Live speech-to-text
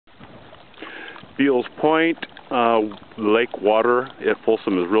Beals Point, lake water at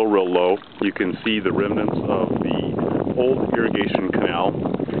Folsom is real low. You can see the remnants of the old irrigation canal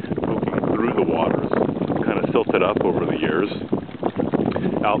poking through the waters, kind of silted up over the years.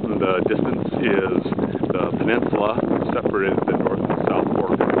 Out in the distance is the peninsula, separated the north and south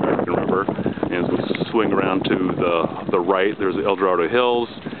fork of the American River. And as we swing around to the right, there's the El Dorado Hills,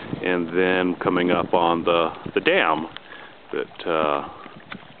 and then coming up on the dam that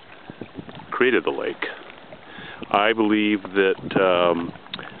created the lake. I believe that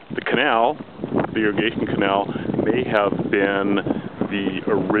the canal, the irrigation canal, may have been the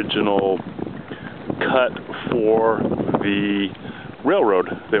original cut for the railroad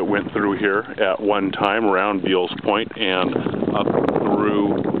that went through here at one time around Beals Point and up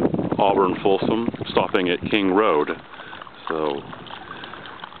through Auburn, Folsom, stopping at King Road. So,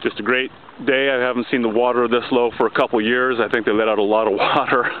 just a great day. I haven't seen the water this low for a couple years. I think they let out a lot of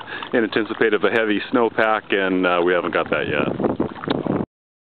water in anticipation of a heavy snowpack, and we haven't got that yet.